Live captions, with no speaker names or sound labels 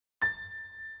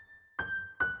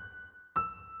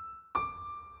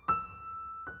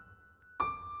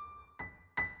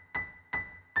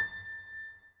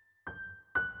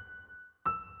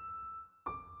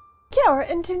Kia ora,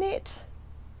 internet.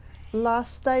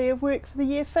 Last day of work for the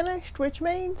year finished, which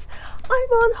means I'm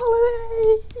on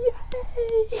holiday.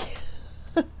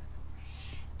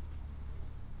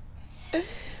 Yay!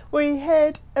 We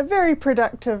had a very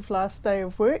productive last day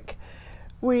of work.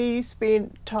 We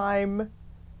spent time,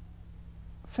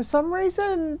 for some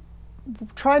reason,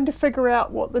 trying to figure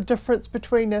out what the difference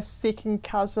between a second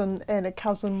cousin and a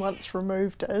cousin once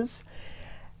removed is.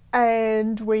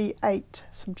 And we ate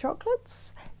some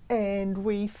chocolates and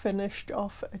we finished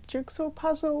off a jigsaw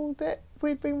puzzle that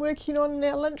we'd been working on in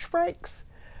our lunch breaks.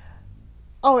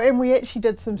 Oh, and we actually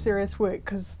did some serious work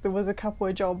because there was a couple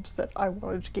of jobs that I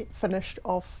wanted to get finished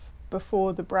off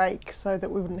before the break so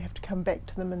that we wouldn't have to come back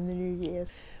to them in the new year.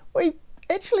 We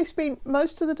actually spent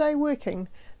most of the day working.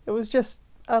 There was just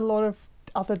a lot of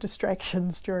other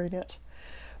distractions during it.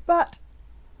 But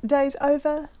day's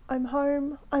over, I'm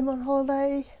home, I'm on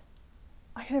holiday,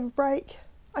 I can have a break,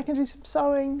 I can do some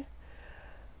sewing.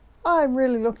 I'm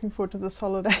really looking forward to this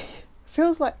holiday.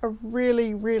 Feels like a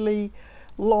really, really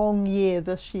long year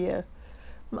this year.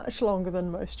 Much longer than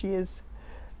most years.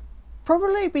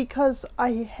 Probably because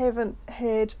I haven't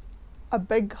had a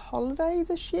big holiday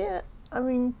this year. I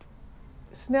mean,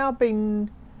 it's now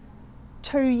been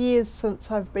 2 years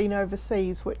since I've been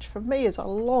overseas, which for me is a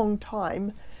long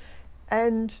time.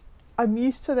 And I'm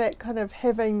used to that kind of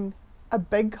having a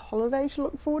big holiday to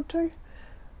look forward to.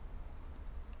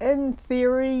 In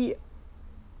theory,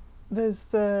 there's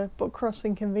the book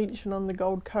crossing convention on the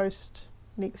Gold Coast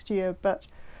next year, but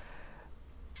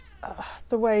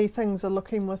the way things are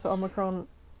looking with Omicron,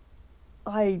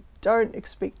 I don't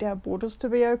expect our borders to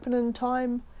be open in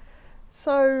time.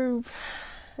 So,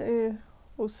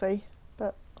 we'll see,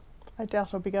 but I doubt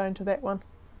I'll be going to that one.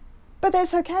 But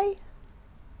that's okay,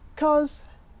 because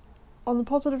on the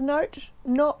positive note,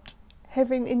 not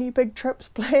having any big trips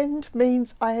planned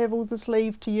means I have all this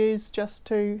leave to use just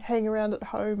to hang around at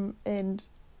home and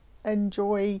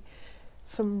enjoy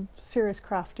some serious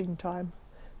crafting time.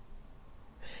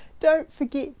 Don't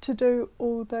forget to do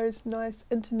all those nice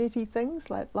internety things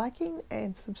like liking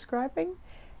and subscribing,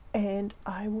 and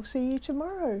I will see you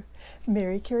tomorrow.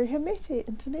 Mary Kiri Hermete,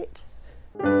 internet.